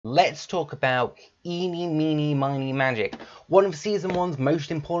Let's talk about Eeny, Meeny, Miny Magic, one of Season 1's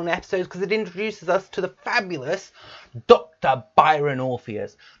most important episodes because it introduces us to the fabulous Dr. Byron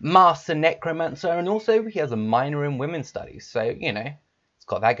Orpheus, Master Necromancer, and also he has a minor in women's studies, so, you know, it's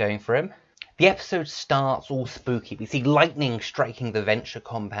got that going for him. The episode starts all spooky. We see lightning striking the Venture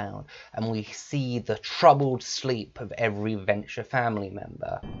compound, and we see the troubled sleep of every Venture family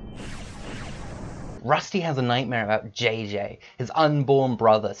member. Rusty has a nightmare about JJ, his unborn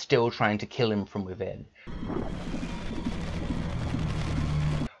brother, still trying to kill him from within.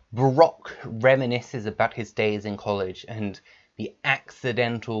 Brock reminisces about his days in college and his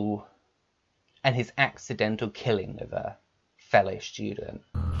accidental killing of a fellow student.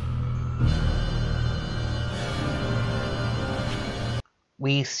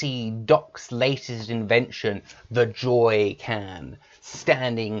 We see Doc's latest invention, the Joy Can,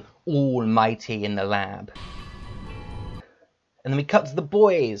 standing almighty in the lab. And then we cut to the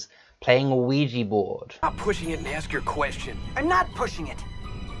boys playing a Ouija board. Stop pushing it and ask your question. I'm not pushing it.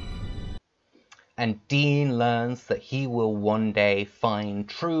 And Dean learns that he will one day find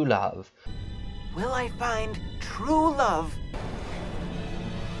true love. Will I find true love?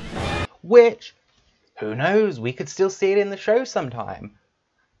 Which, who knows, we could still see it in the show sometime.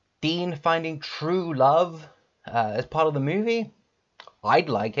 Dean finding true love as part of the movie? I'd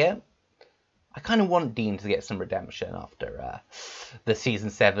like it. I kind of want Dean to get some redemption after the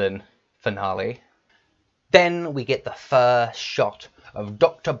Season 7 finale. Then we get the first shot of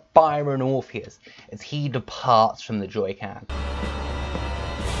Dr. Byron Orpheus as he departs from the Joy Can.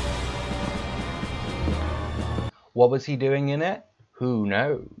 What was he doing in it? Who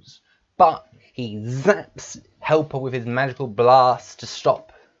knows? But he zaps Helper with his magical blast to stop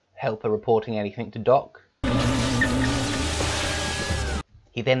Helper reporting anything to Doc.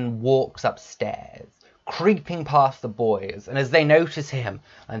 He then walks upstairs, creeping past the boys, and as they notice him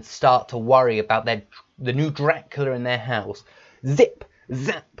and start to worry about the new Dracula in their house, zip,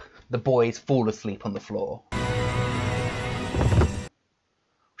 zap, the boys fall asleep on the floor.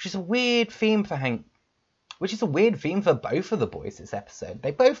 Which is a weird theme for both of the boys this episode. They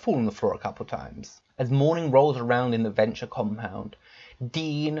both fall on the floor a couple times. As morning rolls around in the Venture compound,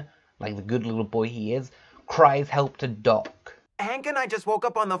 Dean, like the good little boy he is, cries help to Doc. Hank and I just woke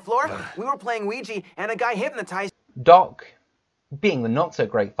up on the floor. We were playing Ouija and a guy hypnotized. Doc, being the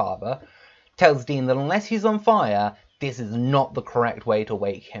not-so-great father, tells Dean that unless he's on fire, this is not the correct way to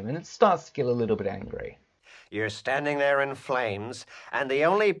wake him, and it starts to get a little bit angry. You're standing there in flames, and the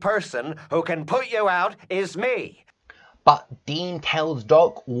only person who can put you out is me. But Dean tells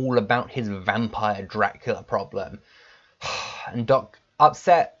Doc all about his vampire Dracula problem. And Doc,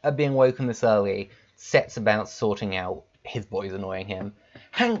 upset at being woken this early, sets about sorting out his boys annoying him.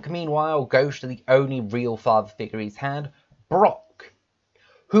 Hank, meanwhile, goes to the only real father figure he's had, Brock,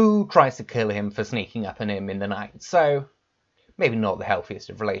 who tries to kill him for sneaking up on him in the night. So, maybe not the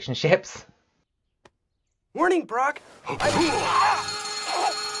healthiest of relationships. Warning, Brock.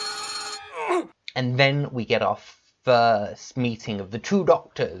 And then we get our first meeting of the two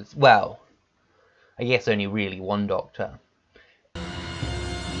doctors. Well, I guess only really one doctor.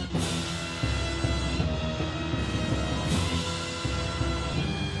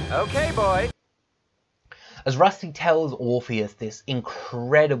 Okay, boy. As Rusty tells Orpheus this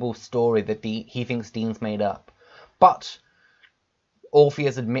incredible story that he thinks Dean's made up. But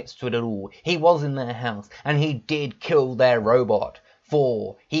Orpheus admits to it all. He was in their house, and he did kill their robot,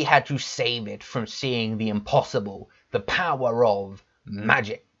 for he had to save it from seeing the impossible, the power of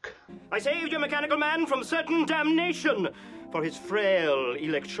magic. I saved your mechanical man from certain damnation, for his frail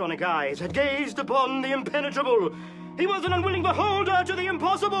electronic eyes had gazed upon the impenetrable. He was an unwilling beholder to the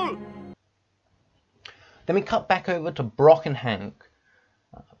impossible. Then we cut back over to Brock and Hank.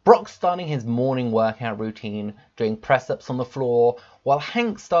 Brock's starting his morning workout routine, doing press-ups on the floor, while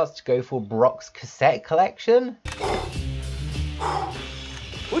Hank starts to go for Brock's cassette collection.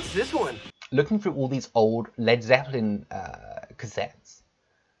 What's this one? Looking through all these old Led Zeppelin cassettes.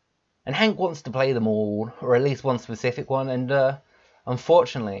 And Hank wants to play them all, or at least one specific one, and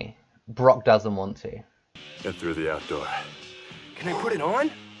unfortunately, Brock doesn't want to. And through the outdoor. Can I put it on?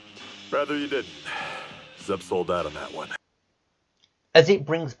 Rather you didn't. Zeb sold out on that one. As it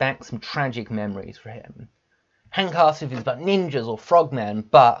brings back some tragic memories for him. Hank asks if it's about ninjas or frogmen,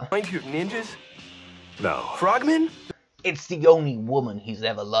 but Mind you, ninjas? No. Frogmen? it's the only woman he's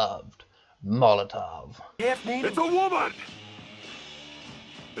ever loved. Molotov. Half native? It's a woman!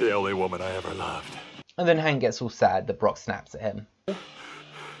 The only woman I ever loved. And then Hank gets all sad that Brock snaps at him.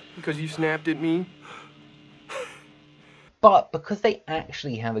 Because you snapped at me? But because they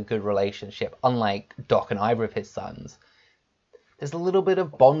actually have a good relationship, unlike Doc and either of his sons, there's a little bit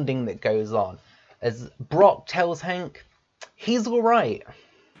of bonding that goes on, as Brock tells Hank he's alright.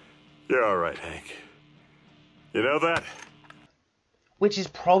 You're alright, Hank. You know that? Which is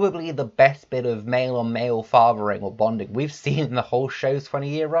probably the best bit of male-on-male fathering or bonding we've seen in the whole show's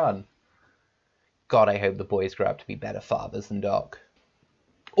 20-year run. God, I hope the boys grow up to be better fathers than Doc.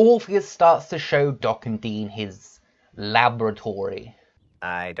 Orpheus starts to show Doc and Dean his laboratory.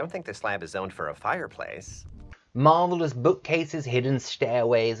 I don't think this lab is zoned for a fireplace. Marvelous bookcases, hidden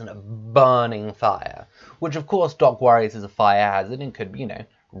stairways, and a burning fire. Which of course Doc worries is a fire hazard and could,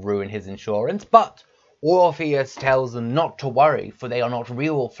 ruin his insurance, but Orpheus tells them not to worry, for they are not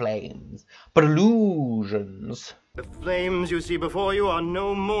real flames, but illusions. The flames you see before you are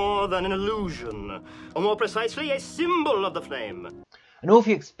no more than an illusion, or more precisely, a symbol of the flame. And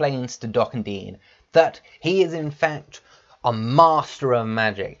Orpheus explains to Doc and Dean that he is in fact a master of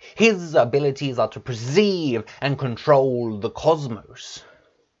magic. His abilities are to perceive and control the cosmos.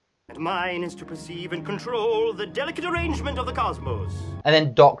 And mine is to perceive and control the delicate arrangement of the cosmos. And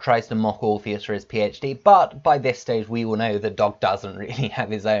then Doc tries to mock Orpheus for his PhD, but by this stage we will know that Doc doesn't really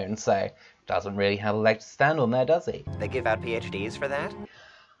have his own, so doesn't really have a leg to stand on there, does he? They give out PhDs for that?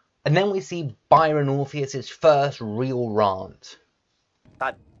 And then we see Byron Orpheus's first real rant.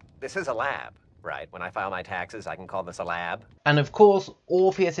 But this is a lab, right? When I file my taxes, I can call this a lab? And of course,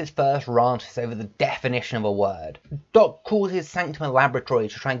 Orpheus's first rant is over the definition of a word. Doc calls his sanctum a laboratory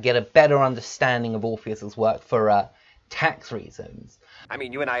to try and get a better understanding of Orpheus's work for tax reasons. I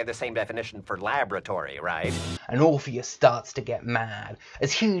mean, you and I have the same definition for laboratory, right? And Orpheus starts to get mad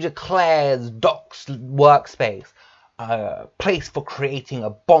as he declares Doc's workspace a place for creating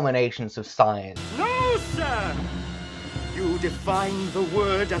abominations of science. No, sir! You define the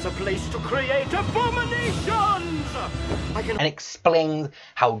word as a place to create abominations! And explains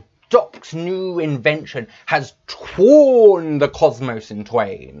how Doc's new invention has torn the cosmos in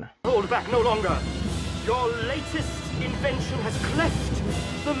twain. Hold back no longer. Your latest invention has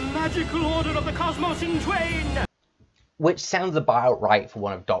cleft the magical order of the cosmos in twain. Which sounds about right for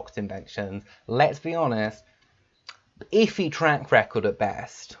one of Doc's inventions. Let's be honest, iffy track record at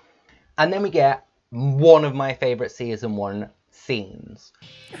best. And then we get one of my favourite season 1 scenes.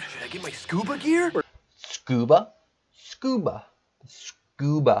 Should I get my scuba gear? Scuba? Scuba.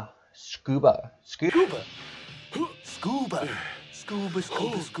 Scuba. Scuba. Scuba. Scuba. Scuba,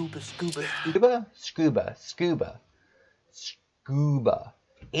 scuba, scuba, scuba. Scuba. Scuba. Scuba. Scuba.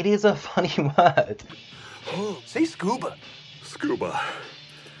 It is a funny word. Say scuba. Scuba.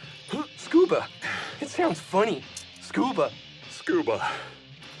 Scuba. It sounds funny. Scuba. Scuba.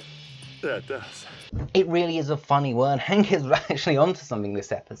 Yeah, it does. It really is a funny word. Hank is actually onto something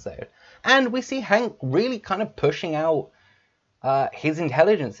this episode. And we see Hank really kind of pushing out his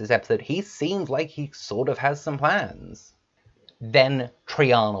intelligence this episode. He seems like he sort of has some plans. Then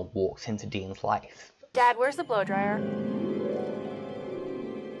Triana walks into Dean's life. Dad, where's the blow dryer?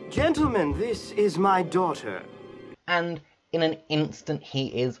 Gentlemen, this is my daughter. And in an instant, he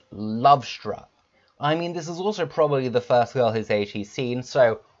is love-struck. I mean, this is also probably the first girl his age he's seen,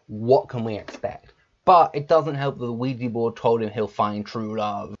 so what can we expect? But it doesn't help that the Ouija board told him he'll find true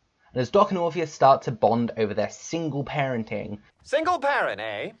love. And as Doc and Orpheus start to bond over their single parenting... Single parent,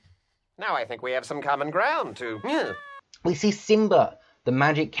 eh? Now I think we have some common ground to... We see Simba, the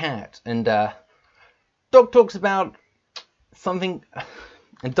magic cat, and Doc talks about something...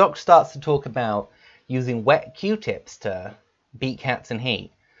 And Doc starts to talk about using wet Q-tips to beat cats in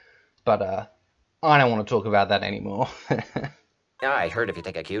heat. But I don't want to talk about that anymore. I heard if you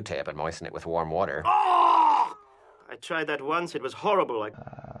take a Q-tip and moisten it with warm water. Oh! I tried that once. It was horrible.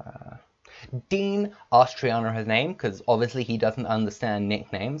 Dean asks Triana her name, because obviously he doesn't understand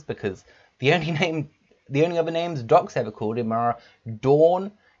nicknames, because the only other names Doc's ever called him are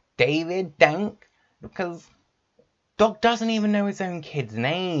Dawn, David, Dank, because Doc doesn't even know his own kids'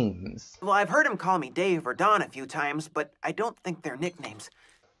 names. Well, I've heard him call me Dave or Don a few times, but I don't think they're nicknames.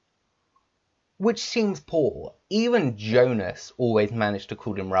 Which seems poor. Even Jonas always managed to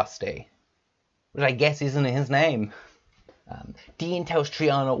call him Rusty, which I guess isn't his name. Dean tells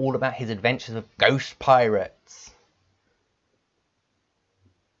Triana all about his adventures with ghost pirates,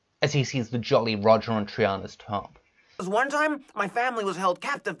 as he sees the Jolly Roger on Triana's top. One time, my family was held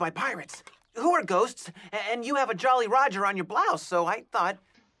captive by pirates, who are ghosts, and you have a Jolly Roger on your blouse, so I thought...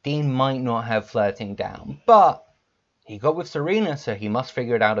 Dean might not have flirting down, but he got with Serena, so he must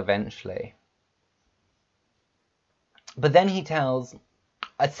figure it out eventually. But then he tells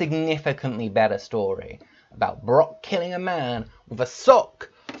a significantly better story about Brock killing a man with a sock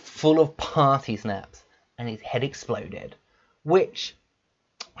full of party snaps and his head exploded. Which,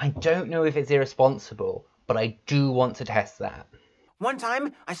 I don't know if it's irresponsible, but I do want to test that. One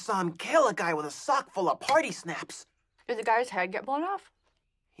time, I saw him kill a guy with a sock full of party snaps. Did the guy's head get blown off?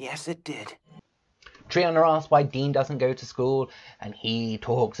 Yes, it did. Triana asks why Dean doesn't go to school, and he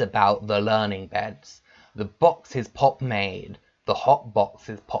talks about the learning beds. The boxes Pop made. The hot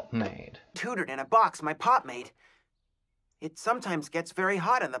boxes Pop made. Tutored in a box my pop made. It sometimes gets very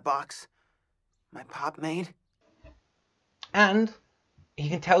hot in the box my pop made. And he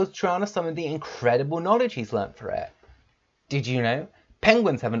can tell Triana some of the incredible knowledge he's learnt for it. Did you know?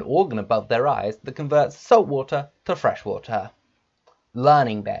 Penguins have an organ above their eyes that converts salt water to fresh water.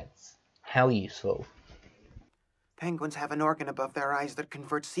 Learning beds. How useful. Penguins have an organ above their eyes that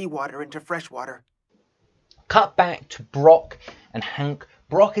converts seawater into fresh water. Cut back to Brock and Hank.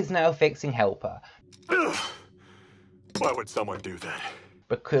 Brock is now fixing Helper. Ugh. Why would someone do that?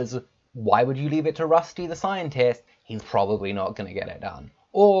 Because why would you leave it to Rusty the scientist? He's probably not going to get it done.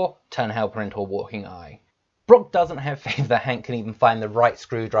 Or turn Helper into a walking eye. Brock doesn't have faith that Hank can even find the right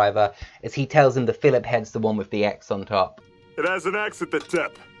screwdriver, as he tells him the Phillip head's the one with the X on top. It has an X at the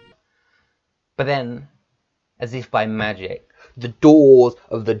tip. But then, as if by magic, the doors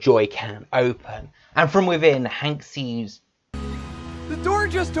of the Joy Can open, and from within, Hank sees The door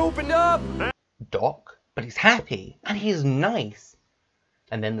just opened up! Doc, but he's happy, and he's nice.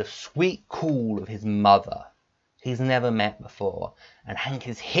 And then the sweet call of his mother, he's never met before, and Hank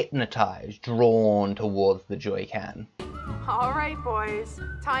is hypnotized, drawn towards the Joy Can. All right, boys.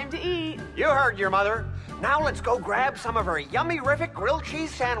 Time to eat. You heard your mother. Now let's go grab some of her yummy-rific grilled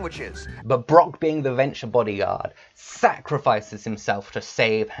cheese sandwiches. But Brock, being the venture bodyguard, sacrifices himself to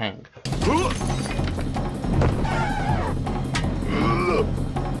save Hank.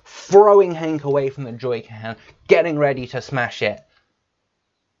 Throwing Hank away from the Joy Can, getting ready to smash it,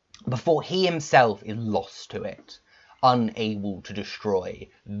 before he himself is lost to it, unable to destroy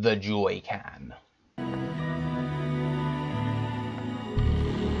the Joy Can.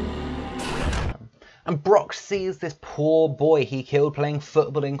 And Brock sees this poor boy he killed playing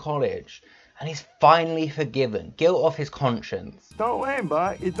football in college, and he's finally forgiven, guilt off his conscience. Don't worry,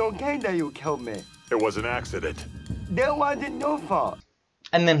 but it's okay that you killed me. It was an accident. That wasn't no fault.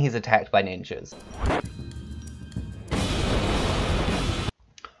 And then he's attacked by ninjas.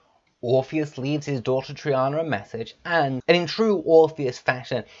 Orpheus leaves his daughter Triana a message, and in true Orpheus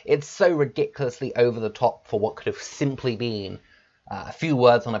fashion, it's so ridiculously over the top for what could have simply been a few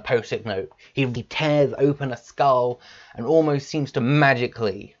words on a post-it note. He tears open a skull and almost seems to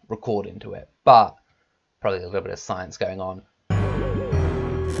magically record into it, but probably a little bit of science going on.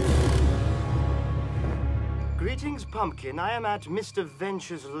 Greetings, Pumpkin. I am at Mr.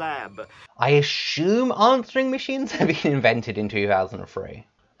 Venture's lab. I assume answering machines have been invented in 2003.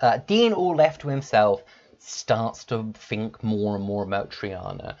 Dean, all left to himself, starts to think more and more about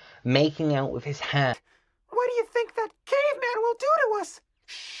Triana, making out with his hand. What do you think that caveman will do to us?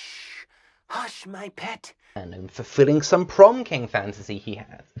 Shh! Hush, my pet. And fulfilling some prom king fantasy he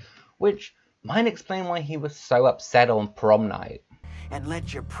has, which might explain why he was so upset on prom night. And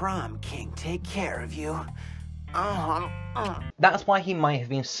let your prom king take care of you. That's why he might have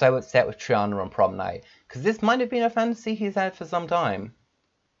been so upset with Triana on prom night, because this might have been a fantasy he's had for some time.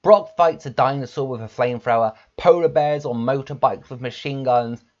 Brock fights a dinosaur with a flamethrower, polar bears on motorbikes with machine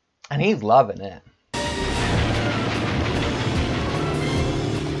guns, and he's loving it.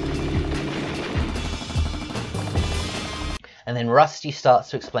 And then Rusty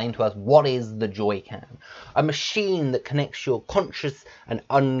starts to explain to us what is the Joy Can, a machine that connects your conscious and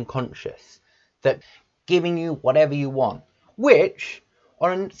unconscious, that giving you whatever you want, which,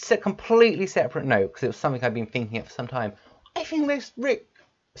 on a completely separate note, because it was something I've been thinking of for some time, I think Rick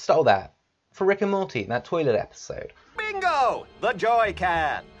stole that for Rick and Morty, that toilet episode. Bingo! The Joy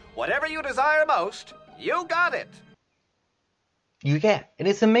Can. Whatever you desire most, you got it. You get, and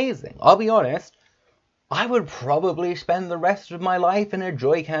it's amazing. I'll be honest, I would probably spend the rest of my life in a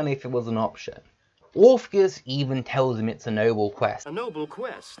Joy Can if it was an option. Orpheus even tells him it's a noble quest. A noble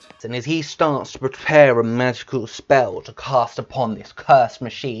quest. And as he starts to prepare a magical spell to cast upon this cursed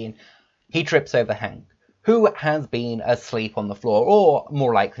machine, he trips over Hank, who has been asleep on the floor, or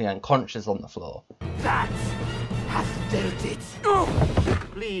more likely unconscious on the floor. That has dealt it.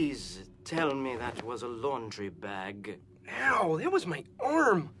 Please tell me that was a laundry bag. Ow, that was my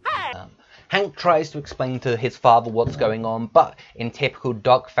arm. Hank tries to explain to his father what's going on, but in typical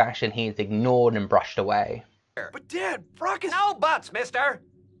Doc fashion, he is ignored and brushed away. But Dad, Brock is... No buts, mister.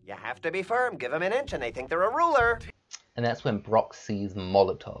 You have to be firm. Give them an inch and they think they're a ruler. And that's when Brock sees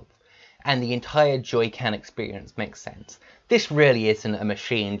Molotov. And the entire Joy Can experience makes sense. This really isn't a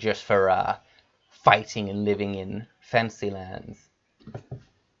machine just for fighting and living in fantasy lands.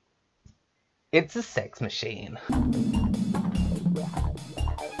 It's a sex machine.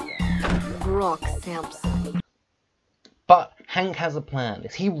 Brock Sampson. But Hank has a plan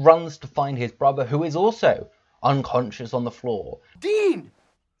as he runs to find his brother, who is also unconscious on the floor. Dean!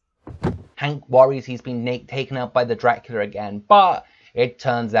 Hank worries he's been taken out by the Dracula again, but it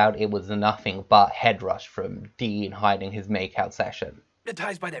turns out it was nothing but head rush from Dean hiding his makeout session.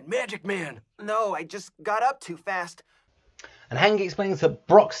 Hypnotized by that magic man. No, I just got up too fast. And Hank explains that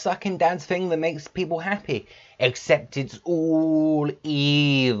Brock's sucking Dad's thing that makes people happy, except it's all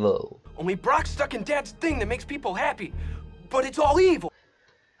evil. Only Brock's stuck in Dad's thing that makes people happy, but it's all evil.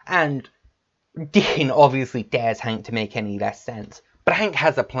 And Dean obviously dares Hank to make any less sense, but Hank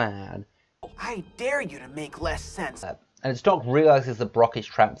has a plan. I dare you to make less sense. And as Doc realizes that Brock is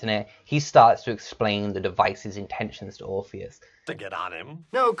trapped in it, he starts to explain the device's intentions to Orpheus. To get on him.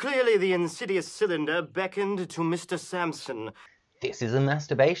 No, clearly the insidious cylinder beckoned to Mr. Sampson. This is a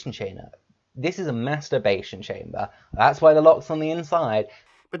masturbation chamber. This is a masturbation chamber. That's why the lock's on the inside.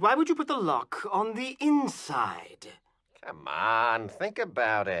 But why would you put the lock on the inside? Come on, think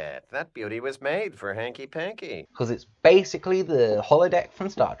about it. That beauty was made for Hanky Panky. Because it's basically the holodeck from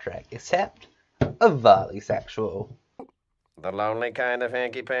Star Trek, except overtly sexual. The lonely kind of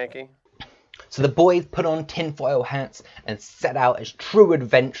Hanky Panky? So the boys put on tinfoil hats and set out as true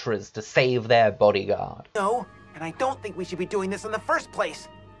adventurers to save their bodyguard. No, and I don't think we should be doing this in the first place.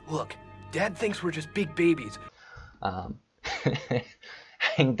 Look, Dad thinks we're just big babies.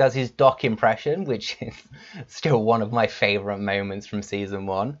 Hank does his Doc impression, which is still one of my favourite moments from season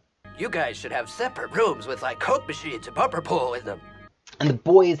 1. You guys should have separate rooms with like Coke machines and pupper pool in them. And the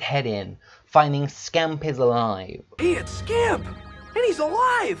boys head in, finding Scamp is alive. Hey, it's Scamp! And he's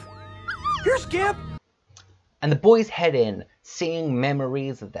alive! Here's Scamp! And the boys head in, seeing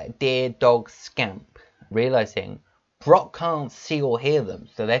memories of their dear dog Scamp, realising Brock can't see or hear them,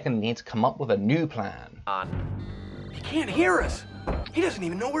 so they're going to need to come up with a new plan. He can't hear us! He doesn't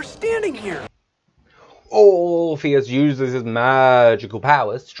even know we're standing here! Orpheus uses his magical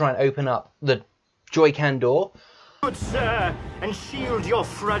powers to try and open up the Joy-Can door. Good sir, and shield your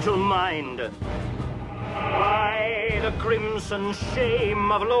fragile mind. By the crimson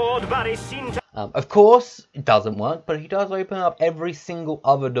shame of Lord Barricinta. Of course, it doesn't work, but he does open up every single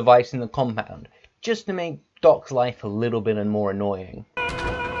other device in the compound, just to make Doc's life a little bit more annoying.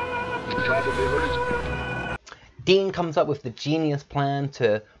 Dean comes up with the genius plan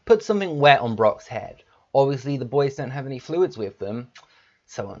to put something wet on Brock's head. Obviously, the boys don't have any fluids with them,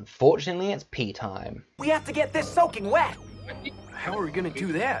 so unfortunately it's pee time. We have to get this soaking wet. How are we gonna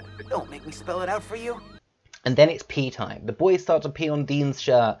do that? Don't make me spell it out for you. And then it's pee time. The boys start to pee on Dean's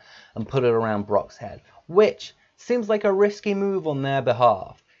shirt and put it around Brock's head, which seems like a risky move on their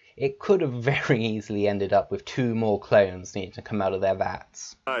behalf. It could have very easily ended up with 2 more clones needing to come out of their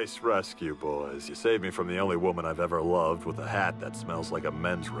vats. Nice rescue, boys. You saved me from the only woman I've ever loved with a hat that smells like a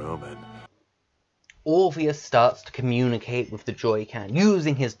men's room and... Orpheus starts to communicate with the Joy-Can,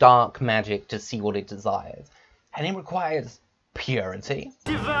 using his dark magic to see what it desires. And it requires purity.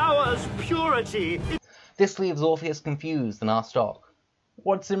 Devours purity. This leaves Orpheus confused and asks Doc,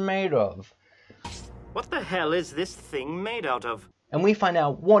 what's it made of? What the hell is this thing made out of? And we find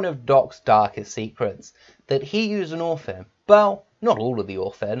out one of Doc's darkest secrets, that he used an orphan, well, not all of the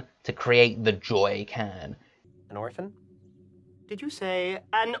orphan, to create the Joy-Can. An orphan? Did you say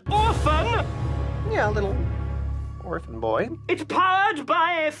an orphan? Yeah, a little orphan boy. It's powered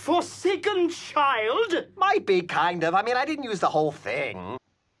by a forsaken child? Might be, kind of. I mean, I didn't use the whole thing.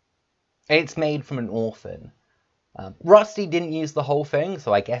 It's made from an orphan. Rusty didn't use the whole thing,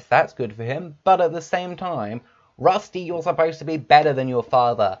 so I guess that's good for him, but at the same time, Rusty, you're supposed to be better than your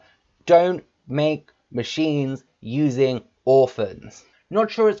father. Don't make machines using orphans.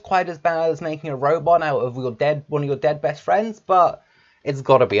 Not sure it's quite as bad as making a robot out of one of your dead best friends, but it's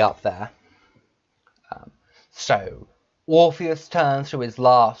got to be up there. So, Orpheus turns to his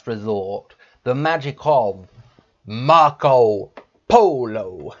last resort, the magic of Marco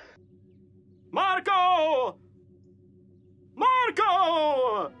Polo. Marco!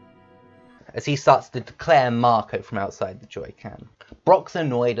 Marco! As he starts to declare Marco from outside the Joy-Can. Brock's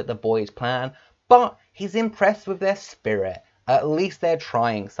annoyed at the boys' plan, but he's impressed with their spirit. At least they're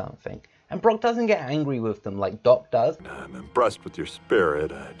trying something. And Brock doesn't get angry with them like Doc does. I'm impressed with your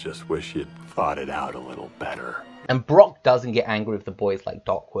spirit. I just wish you'd thought it out a little better. And Brock doesn't get angry with the boys like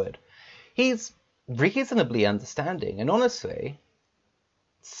Doc would. He's reasonably understanding, and honestly,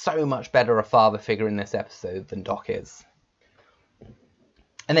 so much better a father figure in this episode than Doc is.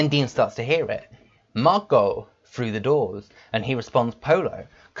 And then Dean starts to hear it. Marco through the doors, and he responds, Polo.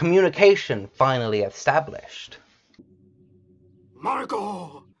 Communication finally established.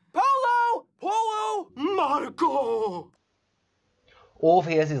 Marco! Polo! Polo! Marco!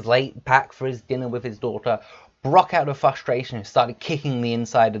 Orpheus is late back for his dinner with his daughter. Brock, out of frustration, has started kicking the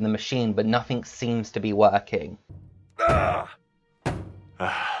inside of the machine, but nothing seems to be working.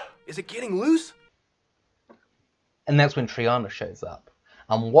 Is it getting loose? And that's when Triana shows up.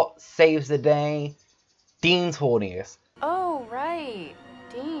 And what saves the day? Dean's horniest. Oh, right.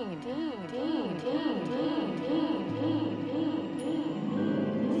 Dean.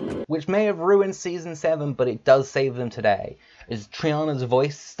 Which may have ruined season 7, but it does save them today. As Triana's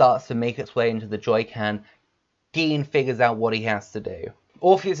voice starts to make its way into the Joy-Can, Dean figures out what he has to do.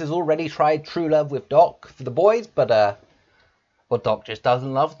 Orpheus has already tried true love with Doc for the boys, but Doc just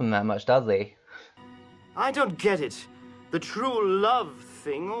doesn't love them that much, does he? I don't get it. The true love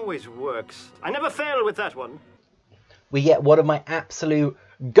thing always works. I never fail with that one. We get one of my absolute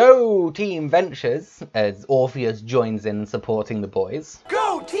go team ventures as Orpheus joins in supporting the boys.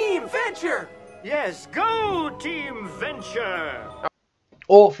 Go Team Venture! Yes, go Team Venture!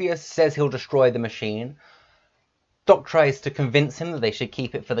 Orpheus says he'll destroy the machine. Doc tries to convince him that they should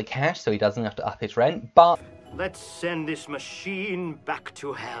keep it for the cash so he doesn't have to up his rent, but... Let's send this machine back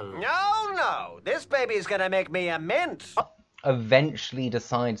to hell. No, this baby's gonna make me a mint. Eventually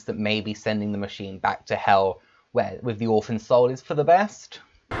decides that maybe sending the machine back to hell where with the orphan soul is for the best.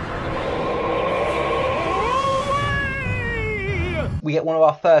 We get one of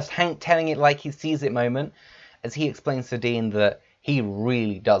our first Hank telling it like he sees it moment as he explains to Dean that he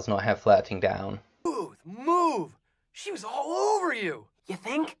really does not have flirting down. Move! She was all over you! You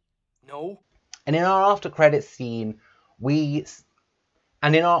think? No. And in our after credits scene, we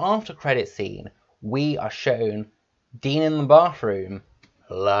are shown Dean in the bathroom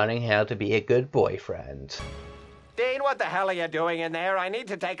learning how to be a good boyfriend. Dean, what the hell are you doing in there? I need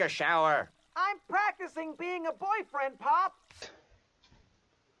to take a shower. I'm practicing being a boyfriend, Pop.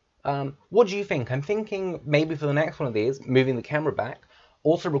 What do you think? I'm thinking maybe for the next one of these, moving the camera back,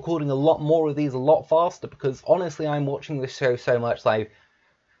 also recording a lot more of these a lot faster, because honestly I'm watching this show so much that I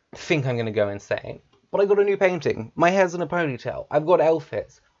think I'm going to go insane. But I got a new painting, my hair's in a ponytail, I've got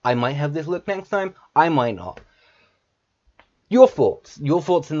outfits. I might have this look next time, I might not. Your thoughts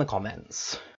in the comments.